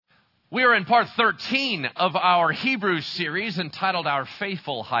We are in part 13 of our Hebrews series entitled Our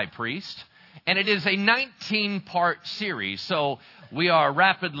Faithful High Priest, and it is a 19-part series, so we are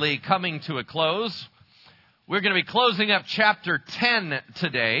rapidly coming to a close. We're going to be closing up chapter 10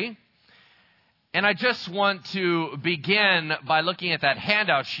 today, and I just want to begin by looking at that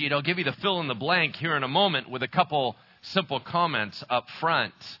handout sheet. I'll give you the fill in the blank here in a moment with a couple simple comments up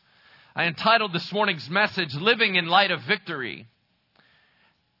front. I entitled this morning's message, Living in Light of Victory.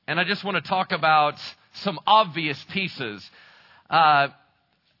 And I just want to talk about some obvious pieces. Let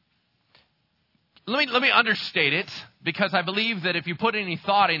me understate it, because I believe that if you put any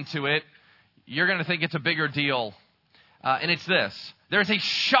thought into it, you're going to think it's a bigger deal. And it's this. There's a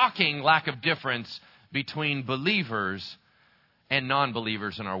shocking lack of difference between believers and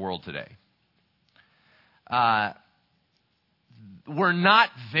non-believers in our world today. We're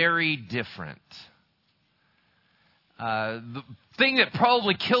not very different. The thing that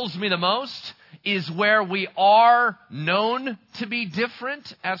probably kills me the most is where we are known to be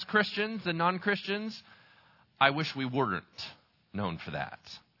different as Christians and non-Christians. I wish we weren't known for that.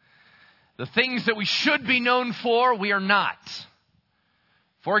 The things that we should be known for, we are not.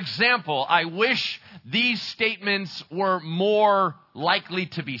 For example, I wish these statements were more likely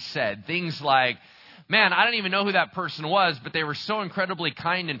to be said. Things like, man, I don't even know who that person was, but they were so incredibly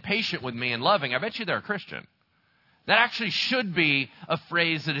kind and patient with me and loving. I bet you they're a Christian. That actually should be a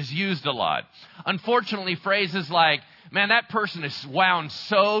phrase that is used a lot. Unfortunately, phrases like, man, that person is wound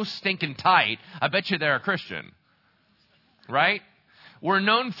so stinking tight, I bet you they're a Christian. Right? We're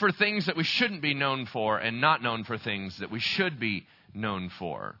known for things that we shouldn't be known for and not known for things that we should be known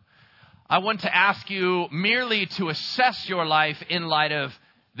for. I want to ask you merely to assess your life in light of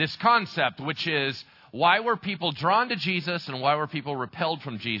this concept, which is, why were people drawn to Jesus and why were people repelled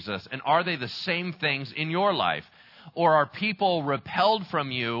from Jesus? And are they the same things in your life? Or are people repelled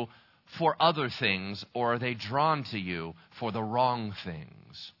from you for other things, or are they drawn to you for the wrong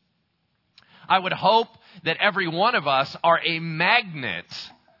things? I would hope that every one of us are a magnet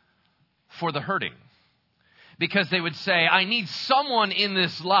for the hurting. Because they would say, I need someone in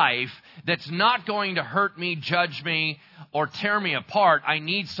this life that's not going to hurt me, judge me, or tear me apart. I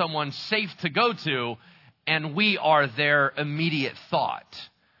need someone safe to go to, and we are their immediate thought,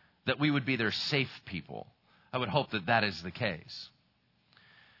 that we would be their safe people. I would hope that that is the case.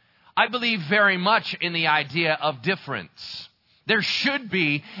 I believe very much in the idea of difference. There should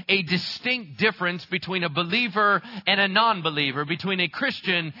be a distinct difference between a believer and a non-believer, between a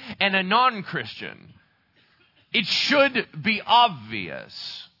Christian and a non-Christian. It should be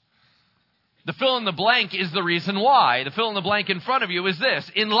obvious. The fill in the blank is the reason why. The fill in the blank in front of you is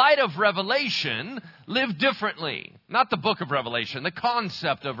this. In light of Revelation, live differently. Not the book of Revelation, the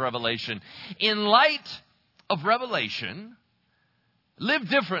concept of Revelation. In light of Revelation, live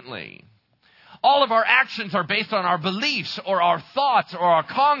differently. All of our actions are based on our beliefs or our thoughts or our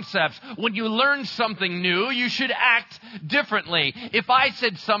concepts. When you learn something new, you should act differently. If I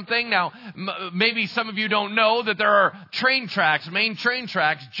said something, now maybe some of you don't know that there are main train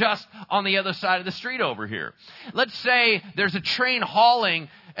tracks just on the other side of the street over here. Let's say there's a train hauling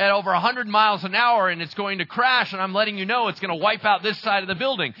at over 100 miles an hour and it's going to crash, and I'm letting you know it's going to wipe out this side of the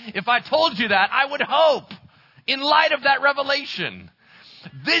building. If I told you that, I would hope, in light of that revelation,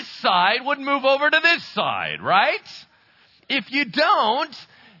 this side would move over to this side, right? If you don't,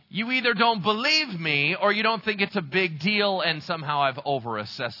 you either don't believe me or you don't think it's a big deal and somehow I've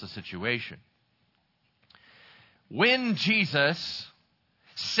overassessed the situation. When Jesus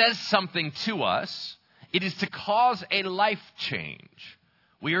says something to us, it is to cause a life change.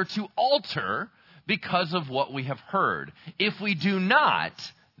 We are to alter because of what we have heard. If we do not,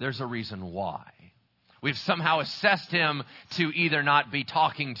 there's a reason why. We've somehow assessed him to either not be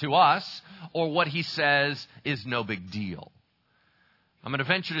talking to us or what he says is no big deal. I'm going to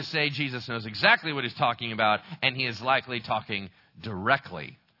venture to say Jesus knows exactly what he's talking about, and he is likely talking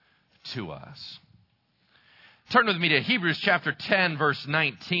directly to us. Turn with me to Hebrews chapter 10, verse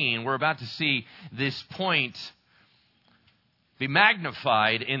 19. We're about to see this point be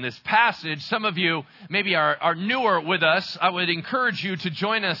magnified in this passage. Some of you maybe are newer with us. I would encourage you to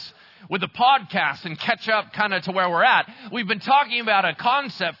join us with the podcast and catch up kind of to where we're at. We've been talking about a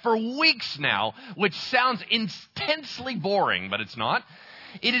concept for weeks now, which sounds intensely boring, but it's not.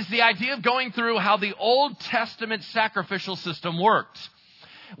 It is the idea of going through how the Old Testament sacrificial system worked.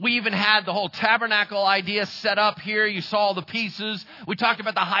 We even had the whole tabernacle idea set up here. You saw all the pieces. We talked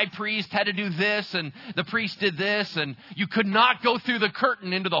about the high priest had to do this and the priest did this, and you could not go through the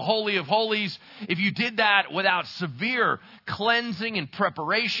curtain into the Holy of Holies. If you did that without severe cleansing and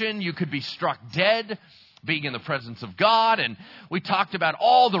preparation, you could be struck dead. being in the presence of God, and we talked about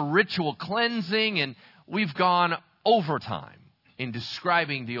all the ritual cleansing, and we've gone overtime in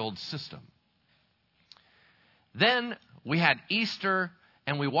describing the old system. Then we had Easter,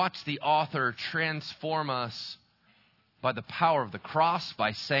 and we watched the author transform us by the power of the cross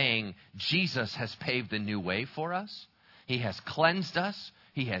by saying Jesus has paved a new way for us. He has cleansed us.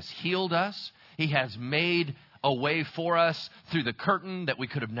 He has healed us. He has made a way for us through the curtain that we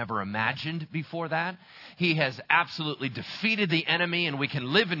could have never imagined before that. He has absolutely defeated the enemy, and we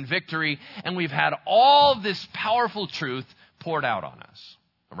can live in victory. And we've had all this powerful truth poured out on us.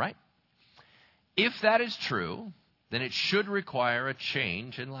 All right? If that is true, then it should require a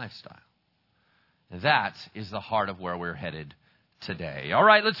change in lifestyle. That is the heart of where we're headed today. All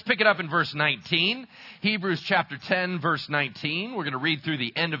right, let's pick it up in verse 19. Hebrews chapter 10, verse 19. We're going to read through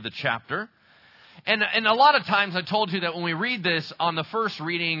the end of the chapter. And a lot of times I told you that when we read this on the first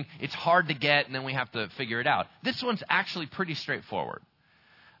reading, it's hard to get and then we have to figure it out. This one's actually pretty straightforward.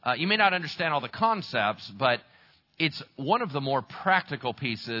 You may not understand all the concepts, but it's one of the more practical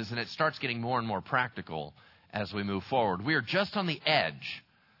pieces, and it starts getting more and more practical as we move forward. We are just on the edge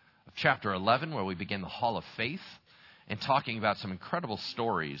of chapter 11, where we begin the Hall of Faith and talking about some incredible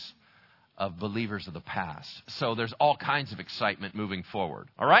stories of believers of the past. So there's all kinds of excitement moving forward.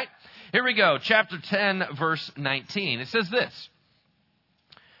 All right? Here we go. Chapter 10, verse 19. It says this: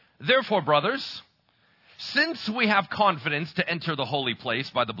 Therefore, brothers, since we have confidence to enter the holy place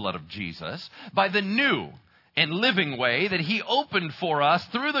by the blood of Jesus, by the new and living way that he opened for us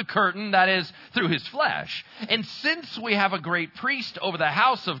through the curtain, that is, through his flesh. And since we have a great priest over the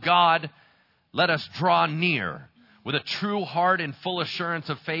house of God, let us draw near with a true heart and full assurance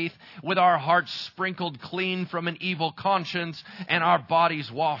of faith, with our hearts sprinkled clean from an evil conscience and our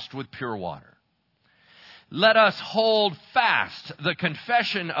bodies washed with pure water. Let us hold fast the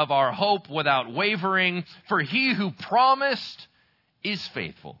confession of our hope without wavering, for he who promised is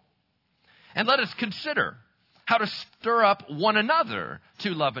faithful. And let us consider how to stir up one another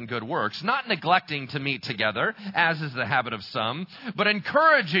to love and good works, not neglecting to meet together, as is the habit of some, but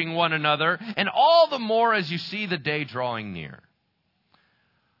encouraging one another, and all the more as you see the day drawing near.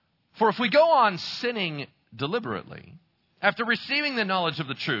 For if we go on sinning deliberately, after receiving the knowledge of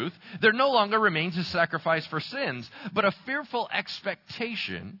the truth, there no longer remains a sacrifice for sins, but a fearful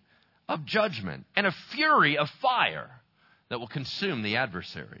expectation of judgment and a fury of fire that will consume the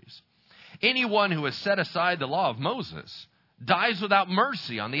adversaries. Anyone who has set aside the law of Moses dies without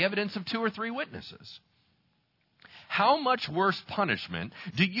mercy on the evidence of 2 or 3 witnesses. How much worse punishment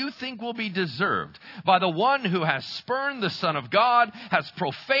do you think will be deserved by the one who has spurned the Son of God, has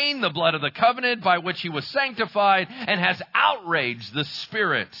profaned the blood of the covenant by which he was sanctified, and has outraged the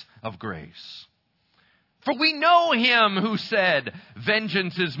Spirit of grace? For we know him who said,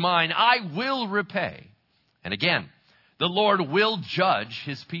 "Vengeance is mine, I will repay." And again, the Lord will judge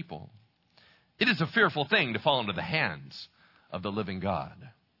his people. It is a fearful thing to fall into the hands of the living God.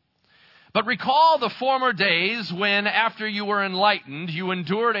 But recall the former days when, after you were enlightened, you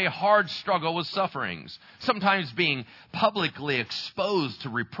endured a hard struggle with sufferings, sometimes being publicly exposed to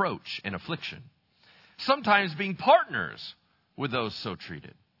reproach and affliction, sometimes being partners with those so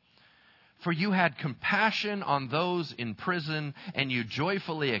treated. For you had compassion on those in prison, and you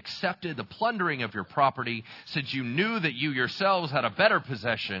joyfully accepted the plundering of your property, since you knew that you yourselves had a better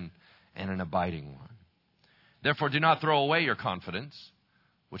possession and an abiding one. Therefore, do not throw away your confidence,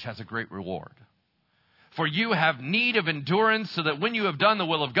 which has a great reward. For you have need of endurance, so that when you have done the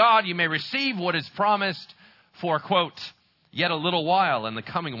will of God, you may receive what is promised. For, quote, "Yet a little while, and the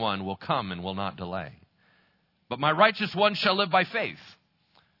coming one will come and will not delay. But my righteous one shall live by faith.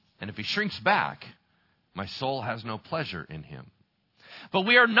 And if he shrinks back, my soul has no pleasure in him. But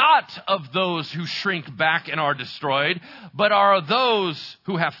we are not of those who shrink back and are destroyed, but are those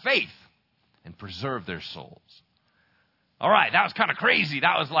who have faith and preserve their souls." All right, that was kind of crazy.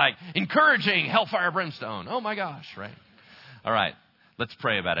 That was like encouraging hellfire brimstone. Oh my gosh, right? All right, let's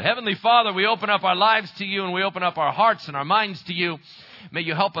pray about it. Heavenly Father, we open up our lives to you, and we open up our hearts and our minds to you. May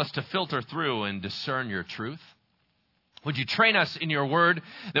you help us to filter through and discern your truth. Would you train us in your word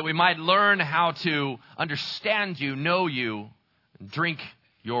that we might learn how to understand you, know you, and drink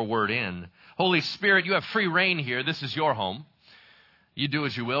your word in. Holy Spirit, you have free reign here. This is your home. You do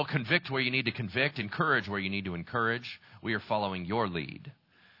as you will. Convict where you need to convict. Encourage where you need to encourage. We are following your lead.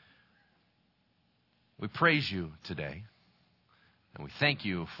 We praise you today, and we thank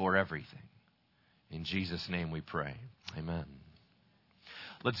you for everything. In Jesus' name we pray. Amen.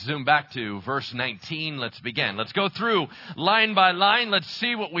 Let's zoom back to verse 19. Let's begin. Let's go through line by line. Let's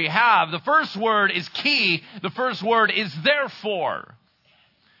see what we have. The first word is key. The first word is therefore.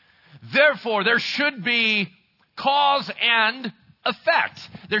 Therefore, there should be cause and effect.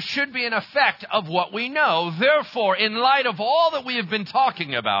 There should be an effect of what we know. Therefore, in light of all that we have been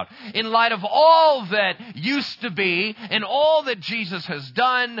talking about, in light of all that used to be and all that Jesus has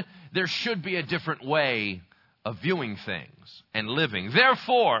done, there should be a different way of viewing things and living.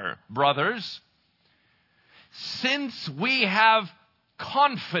 Therefore, brothers, since we have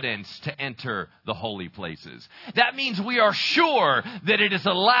confidence to enter the holy places, that means we are sure that it is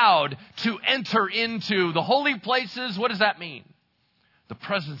allowed to enter into the holy places. What does that mean? The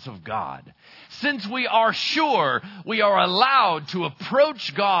presence of God. Since we are sure we are allowed to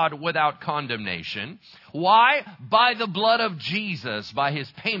approach God without condemnation. Why? By the blood of Jesus, by his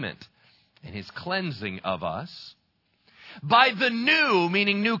payment and his cleansing of us. By the new,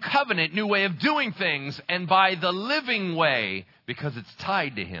 meaning new covenant, new way of doing things, and by the living way, because it's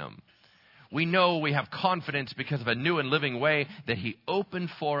tied to him. We know we have confidence because of a new and living way that he opened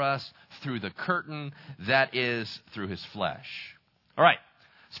for us through the curtain, that is, through his flesh. All right,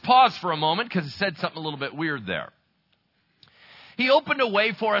 let's pause for a moment because he said something a little bit weird there. He opened a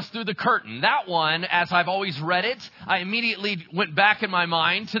way for us through the curtain. That one, as I've always read it, I immediately went back in my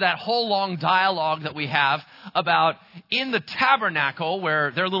mind to that whole long dialogue that we have about in the tabernacle,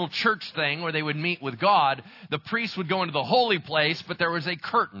 where their little church thing where they would meet with God, the priest would go into the holy place, but there was a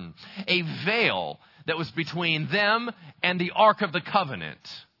curtain, a veil that was between them and the Ark of the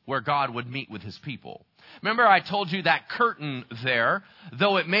Covenant, where God would meet with his people. Remember I told you that curtain there,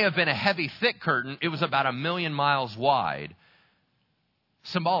 though it may have been a heavy, thick curtain, it was about 1,000,000 miles wide.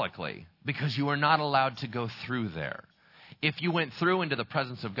 Symbolically, because you were not allowed to go through there. If you went through into the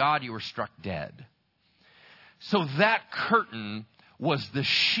presence of God, you were struck dead. So that curtain was the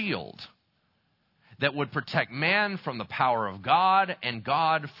shield that would protect man from the power of God and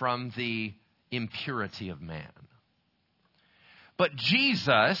God from the impurity of man. But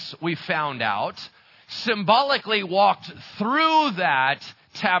Jesus, we found out, symbolically walked through that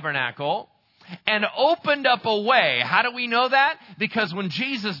tabernacle and opened up a way. How do we know that? Because when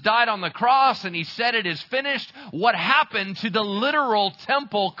Jesus died on the cross and he said it is finished, what happened to the literal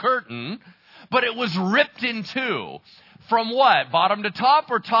temple curtain? But it was ripped in two. From what? Bottom to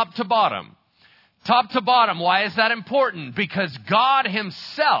top or top to bottom? Top to bottom. Why is that important? Because God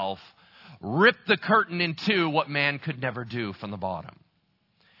himself ripped the curtain in two, what man could never do from the bottom.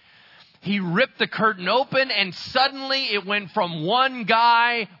 He ripped the curtain open, and suddenly it went from one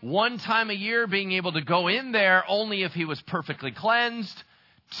guy, one time a year, being able to go in there only if he was perfectly cleansed,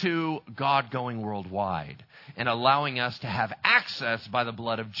 to God going worldwide and allowing us to have access by the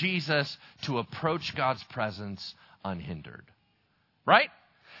blood of Jesus to approach God's presence unhindered. Right?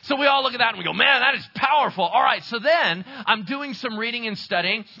 So we all look at that and we go, man, that is powerful. All right, so then I'm doing some reading and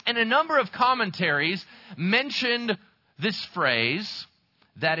studying, and a number of commentaries mentioned this phrase,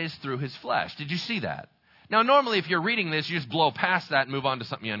 that is through his flesh. Did you see that? Now, normally if you're reading this, you just blow past that and move on to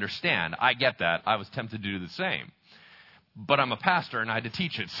something you understand. I get that. I was tempted to do the same. But I'm a pastor and I had to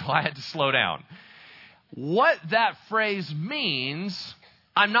teach it, so I had to slow down. What that phrase means,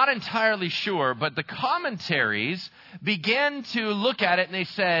 I'm not entirely sure, but the commentaries began to look at it and they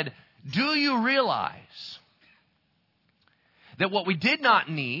said, do you realize that what we did not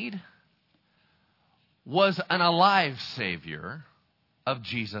need was an alive Savior of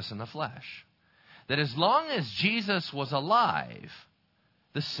Jesus in the flesh? That as long as Jesus was alive,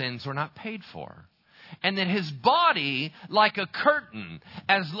 the sins were not paid for. And that his body, like a curtain,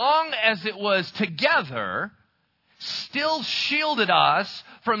 as long as it was together, still shielded us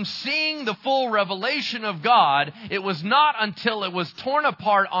from seeing the full revelation of God. It was not until it was torn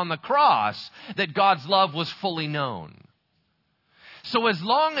apart on the cross that God's love was fully known. So as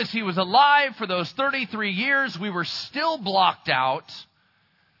long as he was alive for those 33 years, we were still blocked out.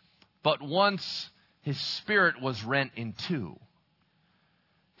 But once his spirit was rent in two,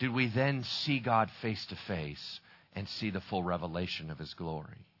 did we then see God face to face and see the full revelation of his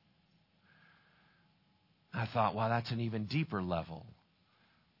glory? I thought, wow, that's an even deeper level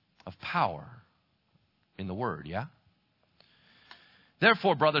of power in the Word, yeah?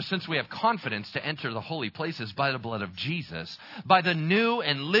 Therefore, brothers, since we have confidence to enter the holy places by the blood of Jesus, by the new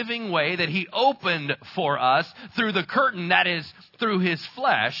and living way that he opened for us through the curtain, that is, through his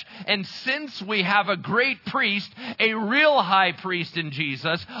flesh, and since we have a great priest, a real high priest in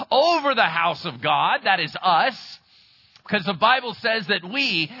Jesus, over the house of God, that is us, because the Bible says that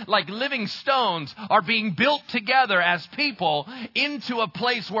we, like living stones, are being built together as people into a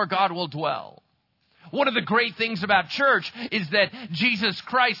place where God will dwell. One of the great things about church is that Jesus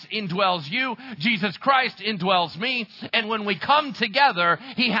Christ indwells you, Jesus Christ indwells me, and when we come together,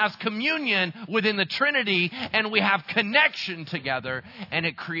 He has communion within the Trinity, and we have connection together, and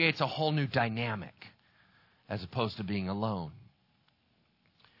it creates a whole new dynamic as opposed to being alone.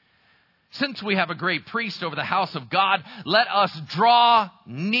 Since we have a great priest over the house of God, let us draw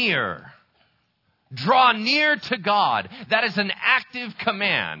near. Draw near to God. That is an active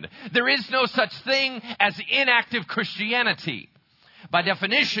command. There is no such thing as inactive Christianity. By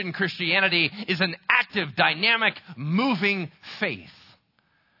definition, Christianity is an active, dynamic, moving faith.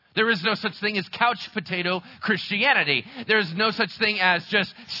 There is no such thing as couch potato Christianity. There is no such thing as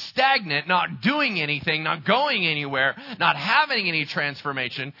just stagnant, not doing anything, not going anywhere, not having any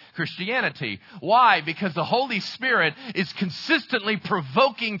transformation Christianity. Why? Because the Holy Spirit is consistently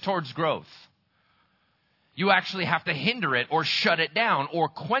provoking towards growth. You actually have to hinder it or shut it down or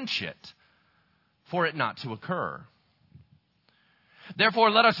quench it for it not to occur.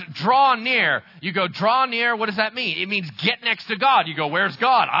 Therefore, let us draw near. You go, draw near, what does that mean? It means get next to God. You go, where's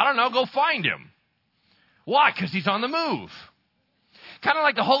God? I don't know, go find Him. Why? Because He's on the move. Kind of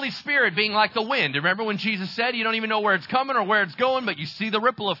like the Holy Spirit being like the wind. Remember when Jesus said, you don't even know where it's coming or where it's going, but you see the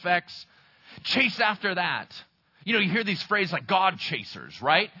ripple effects. Chase after that. You know, you hear these phrases like God chasers,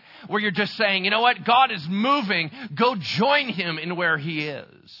 right? Where you're just saying, you know what? God is moving. Go join Him in where He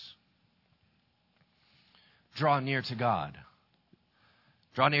is. Draw near to God.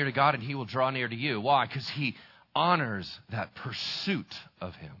 Draw near to God and He will draw near to you. Why? Because He honors that pursuit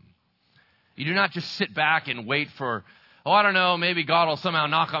of Him. You do not just sit back and wait for, oh, I don't know, maybe God will somehow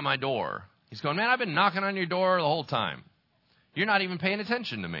knock on my door. He's going, man, I've been knocking on your door the whole time. You're not even paying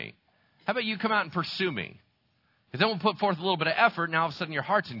attention to me. How about you come out and pursue me? Because then we'll put forth a little bit of effort, and all of a sudden your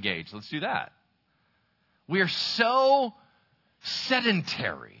heart's engaged. Let's do that. We are so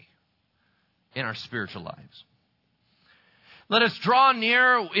sedentary in our spiritual lives. Let us draw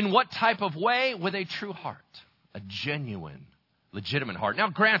near in what type of way? With a true heart. A genuine, legitimate heart. Now,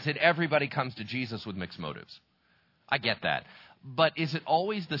 granted, everybody comes to Jesus with mixed motives. I get that. But is it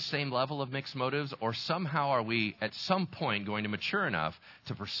always the same level of mixed motives? Or somehow are we at some point going to mature enough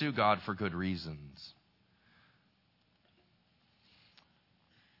to pursue God for good reasons?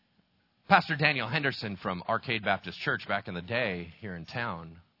 Pastor Daniel Henderson from Arcade Baptist Church back in the day here in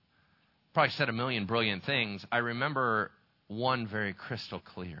town probably said a million brilliant things. I remember one very crystal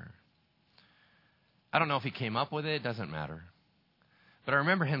clear. I don't know if he came up with it. Doesn't matter. But I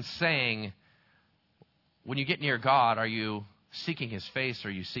remember him saying, when you get near God, are you seeking His face or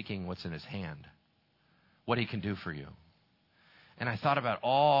are you seeking what's in His hand? What He can do for you? And I thought about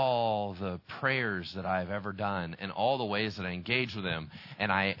all the prayers that I've ever done and all the ways that I engage with Him.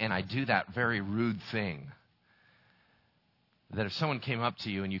 And I do that very rude thing. That if someone came up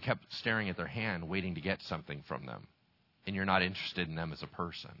to you and you kept staring at their hand, waiting to get something from them, and you're not interested in them as a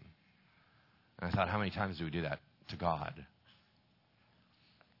person. And I thought, how many times do we do that to God?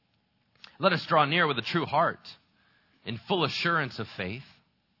 Let us draw near with a true heart, in full assurance of faith,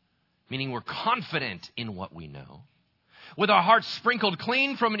 meaning we're confident in what we know, with our hearts sprinkled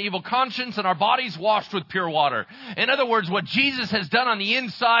clean from an evil conscience and our bodies washed with pure water. In other words, what Jesus has done on the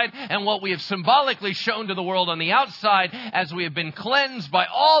inside and what we have symbolically shown to the world on the outside as we have been cleansed by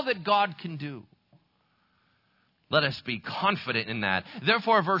all that God can do. Let us be confident in that.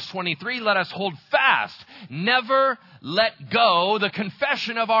 Therefore, verse 23, let us hold fast, never let go the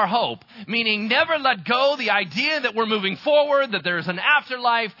confession of our hope. Meaning never let go the idea that we're moving forward, that there's an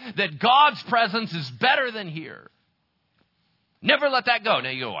afterlife, that God's presence is better than here. Never let that go. Now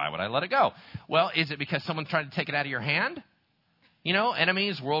you go, why would I let it go? Well, is it because someone's trying to take it out of your hand? You know,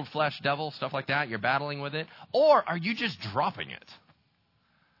 enemies, world, flesh, devil, stuff like that. You're battling with it. Or are you just dropping it?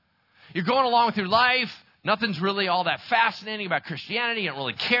 You're going along with your life. Nothing's really all that fascinating about Christianity. You don't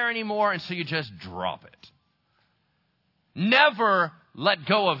really care anymore. And so you just drop it. Never let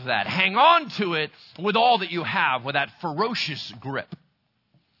go of that. Hang on to it with all that you have, with that ferocious grip.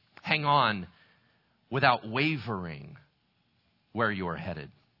 Hang on without wavering where you are headed.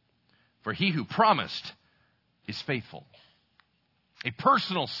 For He who promised is faithful. A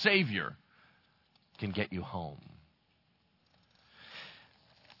personal Savior can get you home.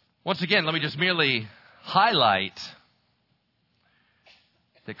 Once again, let me just merely highlight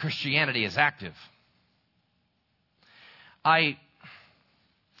that Christianity is active. Let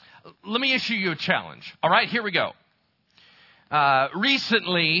me issue you a challenge. All right, here we go.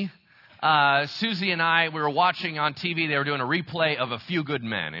 Recently, Susie and I, we were watching on TV, they were doing a replay of A Few Good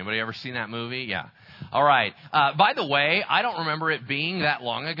Men. Anybody ever seen that movie? Yeah. All right. By the way, I don't remember it being that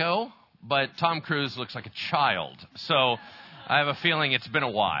long ago, but Tom Cruise looks like a child. So, I have a feeling it's been a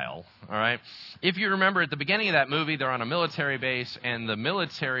while, all right? If you remember, at the beginning of that movie, they're on a military base, and the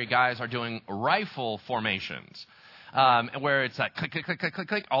military guys are doing rifle formations, where it's like click, click, click, click, click,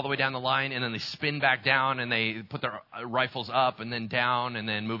 click, all the way down the line, and then they spin back down, and they put their rifles up and then down, and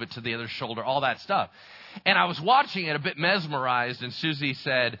then move it to the other shoulder, all that stuff. And I was watching it a bit mesmerized, and Susie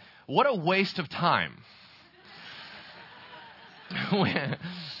said, "What a waste of time."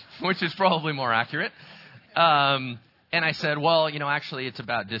 Which is probably more accurate. And I said, well, actually it's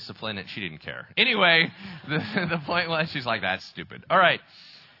about discipline, and she didn't care. Anyway, the point was, she's like, that's stupid. All right.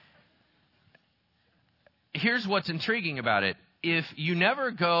 Here's what's intriguing about it. If you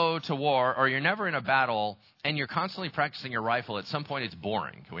never go to war, or you're never in a battle, and you're constantly practicing your rifle, at some point it's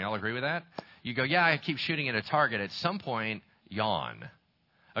boring. Can we all agree with that? You go, yeah, I keep shooting at a target. At some point, yawn.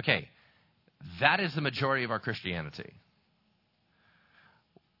 Okay. That is the majority of our Christianity.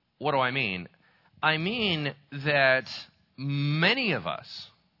 What do I mean? I mean that many of us,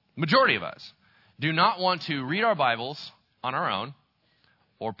 majority of us, do not want to read our Bibles on our own,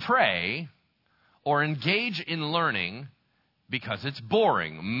 or pray, or engage in learning because it's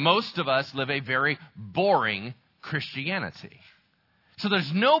boring. Most of us live a very boring Christianity. So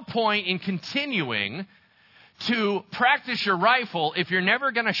there's no point in continuing to practice your rifle if you're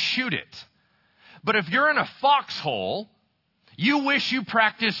never going to shoot it. But if you're in a foxhole, you wish you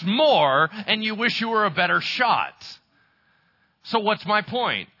practiced more, and you wish you were a better shot. So what's my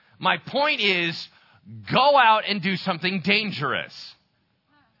point? My point is, go out and do something dangerous.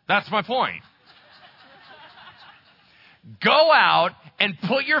 That's my point. Go out and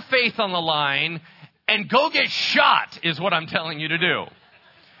put your faith on the line and go get shot is what I'm telling you to do.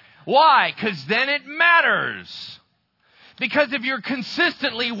 Why? Because then it matters. Because if you're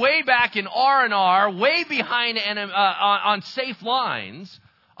consistently way back in R&R, way behind on safe lines,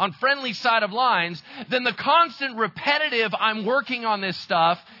 on friendly side of lines, then the constant repetitive I'm working on this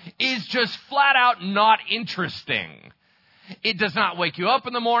stuff is just flat out not interesting. It does not wake you up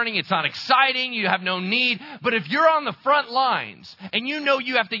in the morning. It's not exciting. You have no need. But if you're on the front lines and you know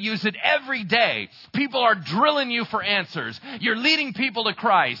you have to use it every day, people are drilling you for answers. You're leading people to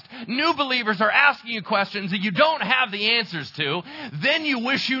Christ. New believers are asking you questions that you don't have the answers to. Then you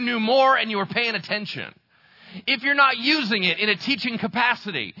wish you knew more and you were paying attention. If you're not using it in a teaching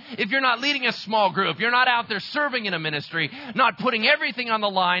capacity, if you're not leading a small group, you're not out there serving in a ministry, not putting everything on the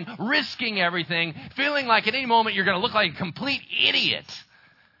line, risking everything, feeling like at any moment you're going to look like a complete idiot,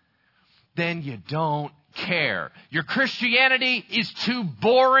 then you don't care. Your Christianity is too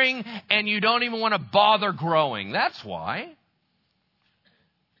boring, and you don't even want to bother growing. That's why.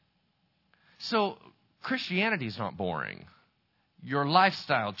 So Christianity is not boring. Your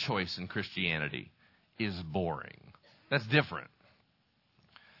lifestyle choice in Christianity is boring. That's different.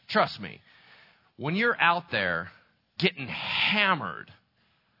 Trust me, when you're out there getting hammered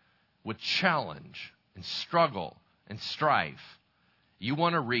with challenge and struggle and strife, you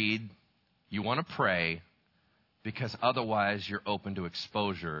want to read, you want to pray, because otherwise you're open to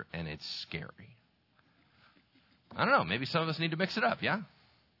exposure and it's scary. I don't know, maybe some of us need to mix it up, yeah?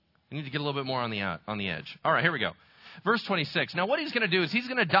 We need to get a little bit more on the edge. All right, here we go. Verse 26. Now what he's going to do is he's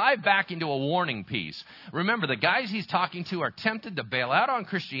going to dive back into a warning piece. Remember, the guys he's talking to are tempted to bail out on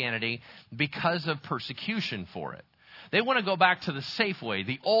Christianity because of persecution for it. They want to go back to the safe way,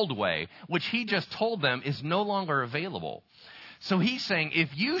 the old way, which he just told them is no longer available. So he's saying, if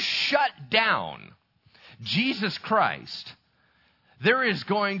you shut down Jesus Christ, there is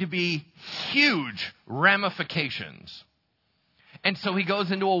going to be huge ramifications. And so he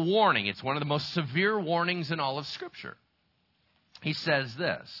goes into a warning. It's one of the most severe warnings in all of Scripture. He says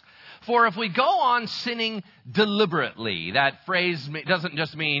this, for if we go on sinning deliberately, that phrase doesn't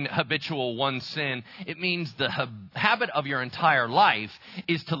just mean habitual one sin. It means the habit of your entire life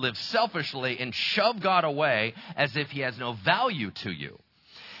is to live selfishly and shove God away as if he has no value to you.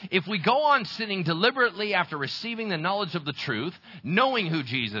 If we go on sinning deliberately after receiving the knowledge of the truth, knowing who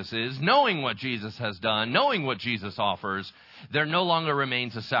Jesus is, knowing what Jesus has done, knowing what Jesus offers, there no longer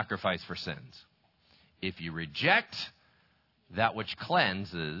remains a sacrifice for sins. If you reject that which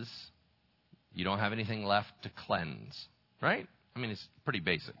cleanses, you don't have anything left to cleanse. Right? I mean, it's pretty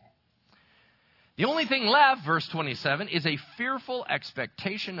basic. The only thing left, verse 27, is a fearful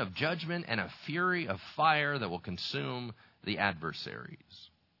expectation of judgment and a fury of fire that will consume the adversaries.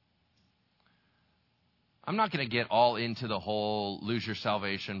 I'm not going to get all into the whole lose your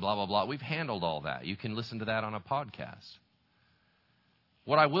salvation, blah, blah, blah. We've handled all that. You can listen to that on a podcast.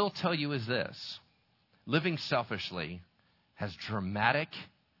 What I will tell you is this. Living selfishly has dramatic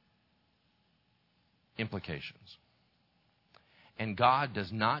implications. And God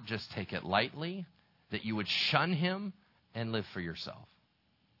does not just take it lightly, that you would shun him and live for yourself.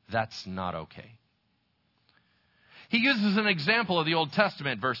 That's not okay. He uses an example of the Old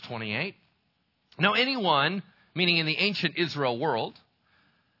Testament, verse 28. Now anyone, meaning in the ancient Israel world,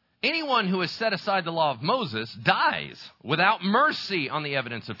 anyone who has set aside the law of Moses dies without mercy on the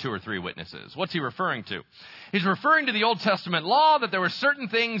evidence of 2 or 3 witnesses. What's he referring to? He's referring to the Old Testament law that there were certain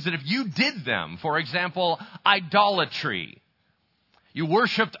things that if you did them, for example, idolatry, you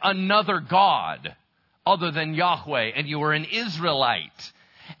worshiped another god other than Yahweh, and you were an Israelite,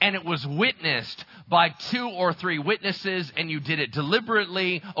 and it was witnessed by 2 or 3 witnesses, and you did it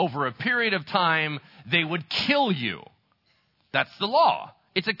deliberately over a period of time, they would kill you. That's the law.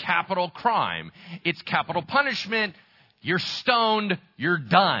 It's a capital crime. It's capital punishment. You're stoned. You're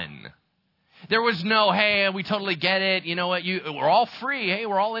done. There was no, hey, we totally get it. You know what? We're all free. Hey,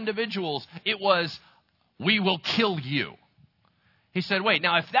 we're all individuals. It was, we will kill you. He said, wait,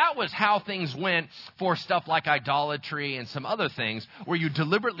 now if that was how things went for stuff like idolatry and some other things where you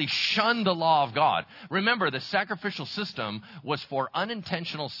deliberately shunned the law of God. Remember, the sacrificial system was for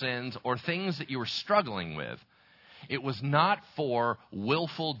unintentional sins or things that you were struggling with. It was not for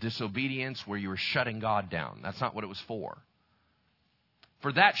willful disobedience where you were shutting God down. That's not what it was for.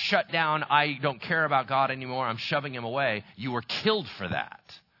 For that shutdown, I don't care about God anymore, I'm shoving him away. You were killed for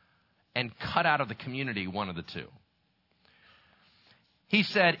that and cut out of the community, one of the two. He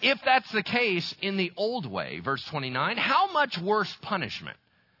said, if that's the case in the old way, verse 29, how much worse punishment?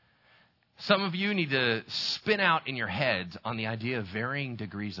 Some of you need to spin out in your heads on the idea of varying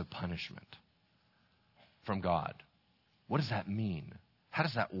degrees of punishment from God. What does that mean? How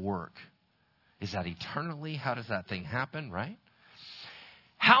does that work? Is that eternally? How does that thing happen, right?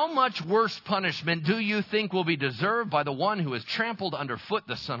 How much worse punishment do you think will be deserved by the one who has trampled underfoot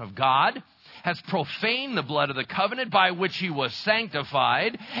the Son of God, has profaned the blood of the covenant by which he was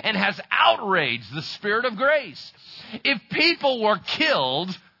sanctified, and has outraged the Spirit of grace? If people were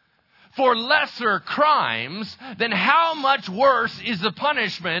killed for lesser crimes, then how much worse is the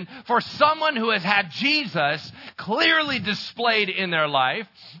punishment for someone who has had Jesus clearly displayed in their life,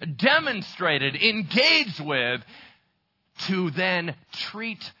 demonstrated, engaged with, to then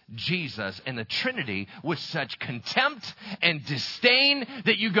treat Jesus and the Trinity with such contempt and disdain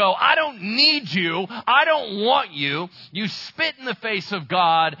that you go, I don't need you, I don't want you. You spit in the face of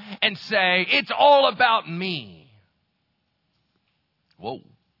God and say, it's all about me. Whoa,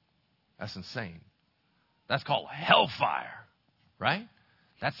 that's insane. That's called hellfire, right?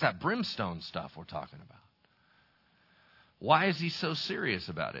 That's that brimstone stuff we're talking about. Why is he so serious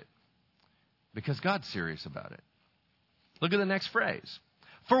about it? Because God's serious about it. Look at the next phrase.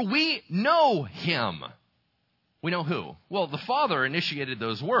 For we know him. We know who? Well, the Father initiated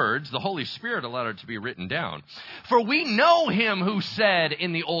those words. The Holy Spirit allowed it to be written down. For we know him who said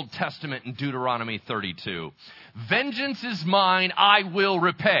in the Old Testament in Deuteronomy 32, vengeance is mine, I will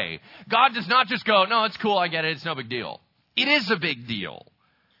repay. God does not just go, no, it's cool, I get it, it's no big deal. It is a big deal.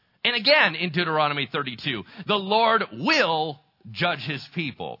 And again, in Deuteronomy 32, the Lord will judge his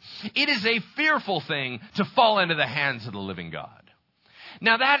people. It is a fearful thing to fall into the hands of the living God.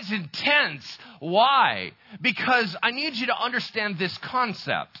 Now that is intense. Why? Because I need you to understand this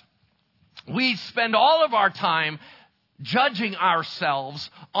concept. We spend all of our time judging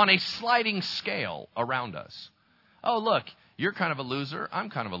ourselves on a sliding scale around us. Oh, look, you're kind of a loser. I'm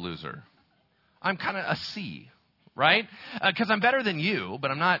kind of a loser. I'm kind of a C. Right? Because I'm better than you,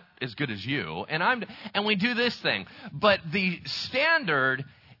 but I'm not as good as you. And we do this thing. But the standard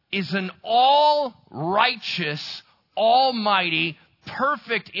is an all-righteous, almighty,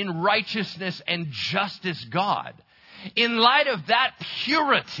 perfect in righteousness and justice God. In light of that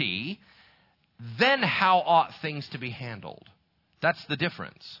purity, then how ought things to be handled? That's the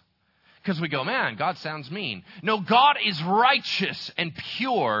difference. Because we go, man, God sounds mean. No, God is righteous and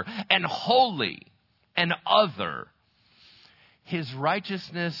pure and holy and other. His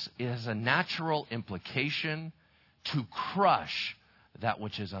righteousness is a natural implication to crush that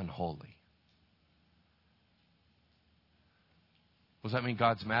which is unholy. Does that mean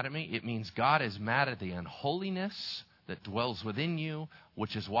God's mad at me? It means God is mad at the unholiness that dwells within you,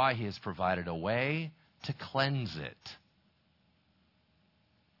 which is why he has provided a way to cleanse it.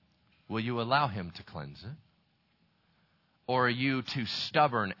 Will you allow him to cleanse it? Or are you too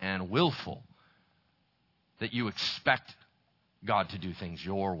stubborn and willful that you expect God to do things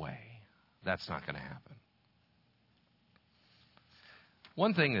your way? That's not going to happen.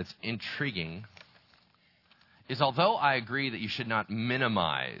 One thing that's intriguing is although I agree that you should not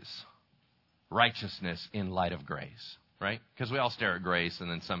minimize righteousness in light of grace, right? Because we all stare at grace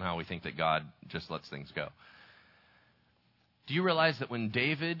and then somehow we think that God just lets things go. Do you realize that when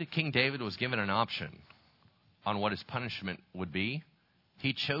King David was given an option, on what his punishment would be,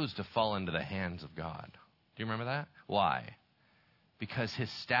 he chose to fall into the hands of God. Do you remember that? Why? Because his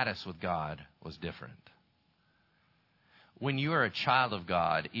status with God was different. When you are a child of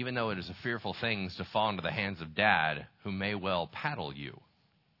God, even though it is a fearful thing to fall into the hands of dad, who may well paddle you,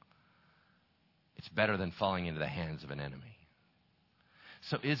 it's better than falling into the hands of an enemy.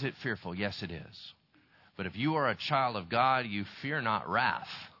 So is it fearful? Yes, it is. But if you are a child of God, you fear not wrath,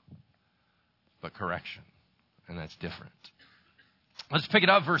 but correction. And that's different. Let's pick it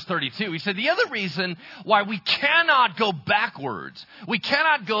up, verse 32. He said, the other reason why we cannot go backwards, we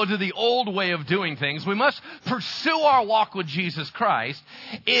cannot go to the old way of doing things, we must pursue our walk with Jesus Christ,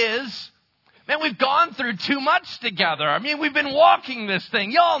 is, man, we've gone through too much together. I mean, we've been walking this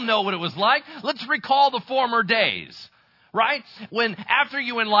thing. Y'all know what it was like. Let's recall the former days. Right? When after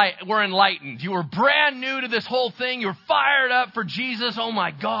you were enlightened, you were brand new to this whole thing. You're fired up for Jesus. Oh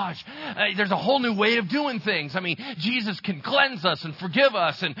my gosh. There's a whole new way of doing things. I mean, Jesus can cleanse us and forgive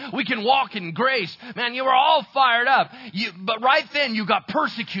us and we can walk in grace. Man, you were all fired up. But right then you got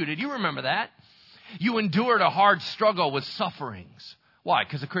persecuted. You remember that? You endured a hard struggle with sufferings. Why?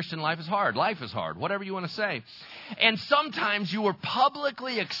 Because the Christian life is hard. Life is hard. Whatever you want to say. And sometimes you were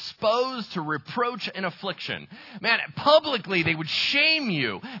publicly exposed to reproach and affliction. Man, publicly they would shame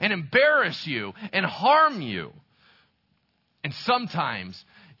you and embarrass you and harm you. And sometimes,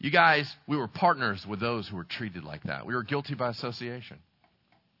 you guys, we were partners with those who were treated like that. We were guilty by association.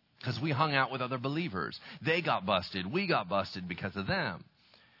 Because we hung out with other believers. They got busted. We got busted because of them.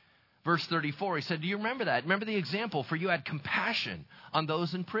 Verse 34, he said, do you remember that? Remember the example, for you had compassion on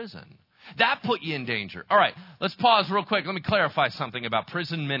those in prison. That put you in danger. All right, let's pause real quick. Let me clarify something about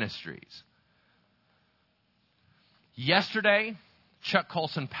prison ministries. Yesterday, Chuck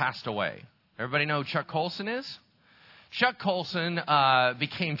Colson passed away. Everybody know who Chuck Colson is? Chuck Colson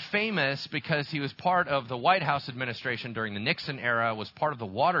became famous because he was part of the White House administration during the Nixon era, was part of the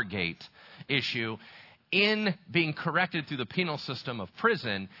Watergate issue. In being corrected through the penal system of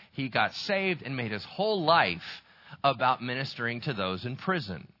prison, he got saved and made his whole life about ministering to those in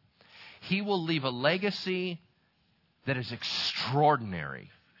prison. He will leave a legacy that is extraordinary.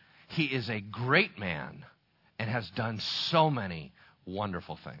 He is a great man and has done so many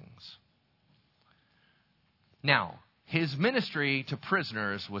wonderful things. Now, his ministry to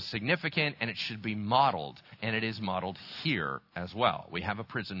prisoners was significant, and it should be modeled, and it is modeled here as well. We have a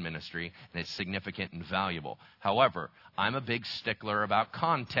prison ministry, and it's significant and valuable. However, I'm a big stickler about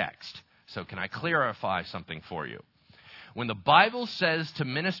context. So can I clarify something for you? When the Bible says to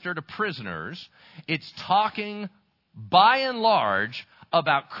minister to prisoners, it's talking by and large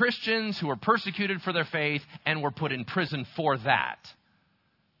about Christians who were persecuted for their faith and were put in prison for that.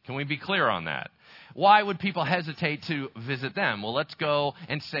 Can we be clear on that? Why would people hesitate to visit them? Well, let's go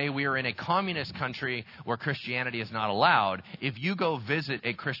and say we are in a communist country where Christianity is not allowed. If you go visit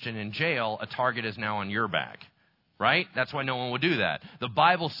a Christian in jail, a target is now on your back. Right? That's why no one would do that. The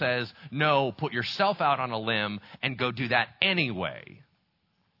Bible says, no, put yourself out on a limb and go do that anyway.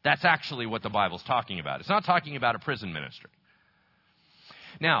 That's actually what the Bible's talking about. It's not talking about a prison ministry.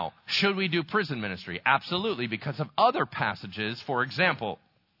 Now, should we do prison ministry? Absolutely, because of other passages. For example,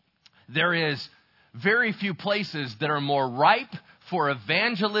 there is very few places that are more ripe for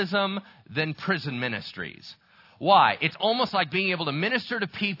evangelism than prison ministries. Why? It's almost like being able to minister to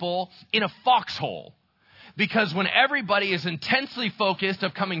people in a foxhole. Because when everybody is intensely focused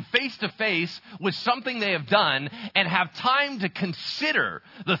of coming face to face with something they have done and have time to consider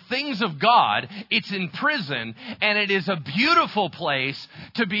the things of God, it's in prison, and it is a beautiful place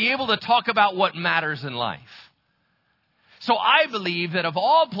to be able to talk about what matters in life. So I believe that of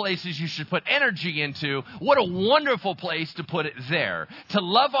all places you should put energy into, what a wonderful place to put it there. To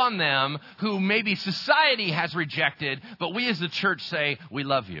love on them who maybe society has rejected, but we as the church say, we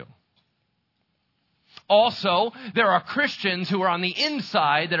love you. Also, there are Christians who are on the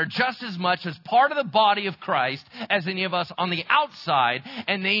inside that are just as much as part of the body of Christ as any of us on the outside,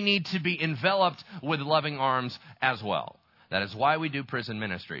 and they need to be enveloped with loving arms as well. That is why we do prison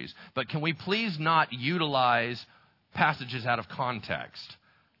ministries. But can we please not utilize passages out of context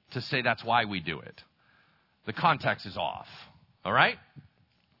to say that's why we do it? The context is off. All right?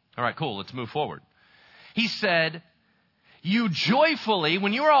 All right, cool. Let's move forward. He said, you joyfully,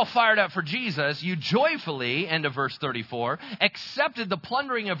 when you were all fired up for Jesus, you joyfully, end of verse 34, accepted the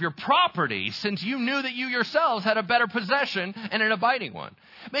plundering of your property, since you knew that you yourselves had a better possession and an abiding one.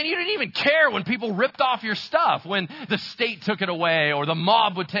 Man, you didn't even care when people ripped off your stuff, when the state took it away, or the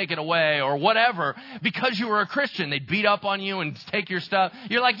mob would take it away, or whatever. Because you were a Christian, they'd beat up on you and take your stuff.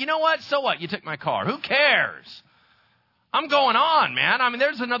 You're like, you know what? So what? You took my car. Who cares? I'm going on, man. I mean,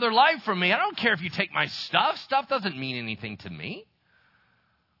 there's another life for me. I don't care if you take my stuff. Stuff doesn't mean anything to me.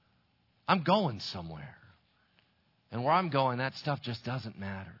 I'm going somewhere. And where I'm going, that stuff just doesn't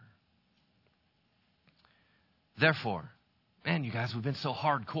matter. Therefore, man, you guys, we've been so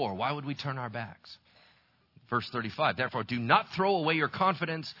hardcore. Why would we turn our backs? Verse 35, therefore, do not throw away your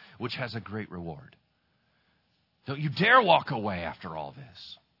confidence, which has a great reward. Don't you dare walk away after all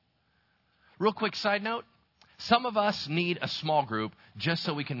this. Real quick side note. Some of us need a small group just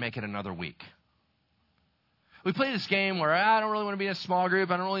so we can make it another week. We play this game where I don't really want to be in a small group.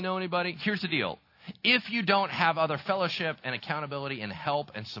 I don't really know anybody. Here's the deal. If you don't have other fellowship and accountability and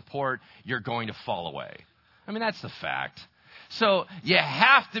help and support, you're going to fall away. I mean, that's the fact. So you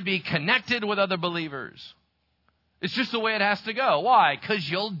have to be connected with other believers. It's just the way it has to go. Why? Because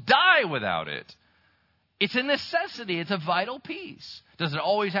you'll die without it. It's a necessity. It's a vital piece. Does it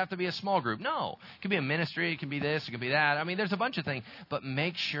always have to be a small group? No. It can be a ministry. It can be this. It can be that. I mean, there's a bunch of things. But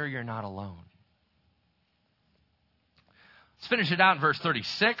make sure you're not alone. Let's finish it out in verse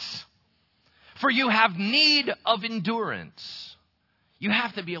 36. For you have need of endurance. You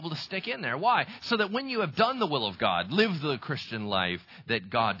have to be able to stick in there. Why? So that when you have done the will of God, lived the Christian life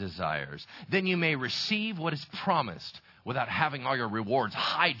that God desires, then you may receive what is promised without having all your rewards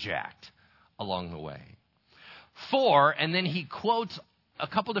hijacked along the way. For, and then he quotes a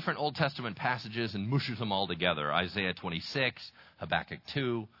couple different Old Testament passages and mushes them all together. Isaiah 26, Habakkuk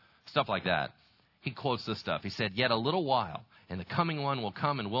 2, stuff like that. He quotes this stuff. He said, yet a little while, and the coming one will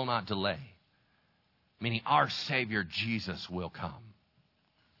come and will not delay. Meaning our Savior Jesus will come.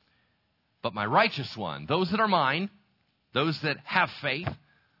 But my righteous one, those that are mine, those that have faith,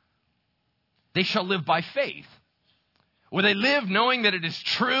 they shall live by faith. Where they live knowing that it is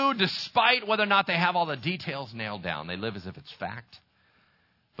true despite whether or not they have all the details nailed down. They live as if it's fact.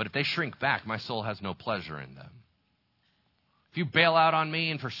 But if they shrink back, my soul has no pleasure in them. If you bail out on me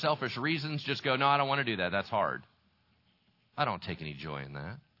and for selfish reasons, just go, no, I don't want to do that. That's hard. I don't take any joy in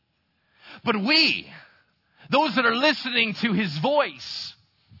that. But we, those that are listening to his voice,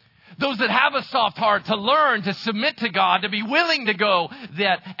 those that have a soft heart to learn, to submit to God, to be willing to go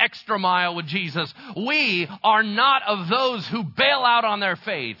that extra mile with Jesus, we are not of those who bail out on their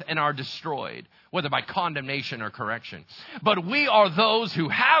faith and are destroyed, whether by condemnation or correction. But we are those who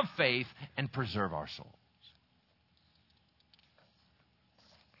have faith and preserve our souls.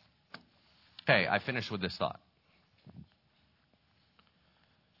 Okay, I finished with this thought.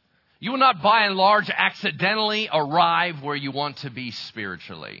 You will not by and large accidentally arrive where you want to be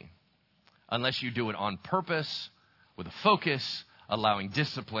spiritually, unless you do it on purpose, with a focus, allowing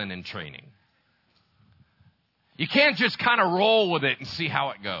discipline and training. You can't just kind of roll with it and see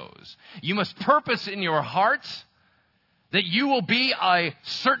how it goes. You must purpose in your heart that you will be a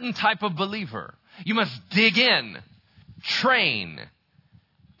certain type of believer. You must dig in, train,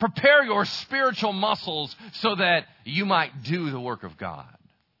 prepare your spiritual muscles so that you might do the work of God.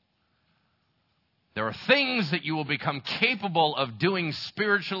 There are things that you will become capable of doing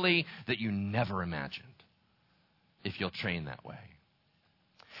spiritually that you never imagined if you'll train that way.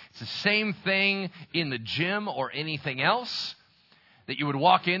 It's the same thing in the gym or anything else that you would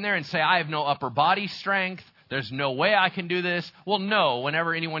walk in there and say, I have no upper body strength. There's no way I can do this. Well, no,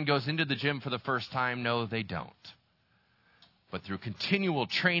 whenever anyone goes into the gym for the first time, no, they don't. But through continual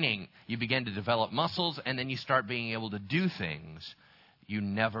training, you begin to develop muscles and then you start being able to do things you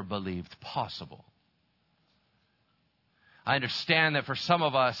never believed possible. I understand that for some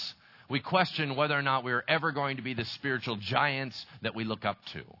of us, we question whether or not we're ever going to be the spiritual giants that we look up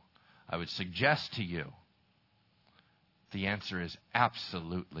to. I would suggest to you, the answer is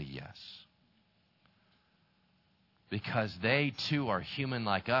absolutely yes. Because they too are human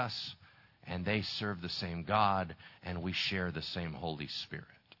like us, and they serve the same God, and we share the same Holy Spirit.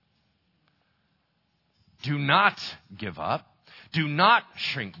 Do not give up. Do not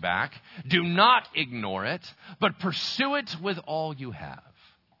shrink back. Do not ignore it, but pursue it with all you have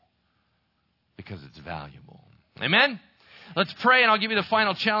because it's valuable. Amen? Let's pray and I'll give you the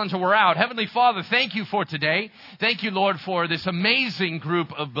final challenge and we're out. Heavenly Father, thank you for today. Thank you, Lord, for this amazing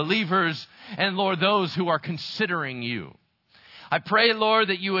group of believers and, Lord, those who are considering you. I pray, Lord,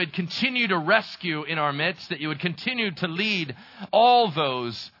 that you would continue to rescue in our midst, that you would continue to lead all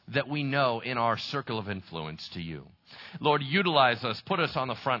those that we know in our circle of influence to you. Lord, utilize us, put us on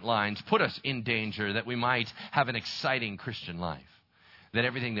the front lines, put us in danger that we might have an exciting Christian life, that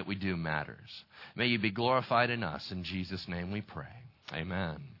everything that we do matters. May you be glorified in us. In Jesus' name we pray.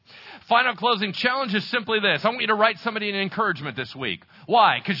 Amen. Final closing challenge is simply this. I want you to write somebody an encouragement this week.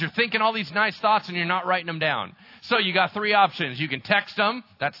 Why? Because you're thinking all these nice thoughts and you're not writing them down. So you got three options. You can text them.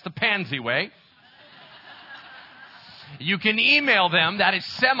 That's the pansy way. You can email them. That is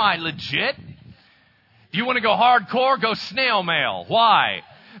semi-legit. If you want to go hardcore, go snail mail. Why?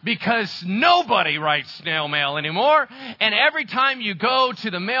 Because nobody writes snail mail anymore. And every time you go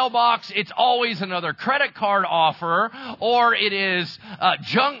to the mailbox, it's always another credit card offer, or it is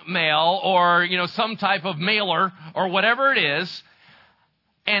junk mail, or, some type of mailer, or whatever it is.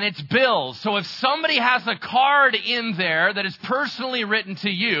 And it's bills. So if somebody has a card in there that is personally written to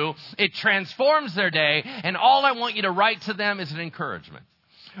you, it transforms their day. And all I want you to write to them is an encouragement.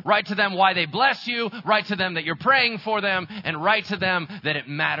 Write to them why they bless you. Write to them that you're praying for them. And write to them that it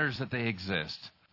matters that they exist.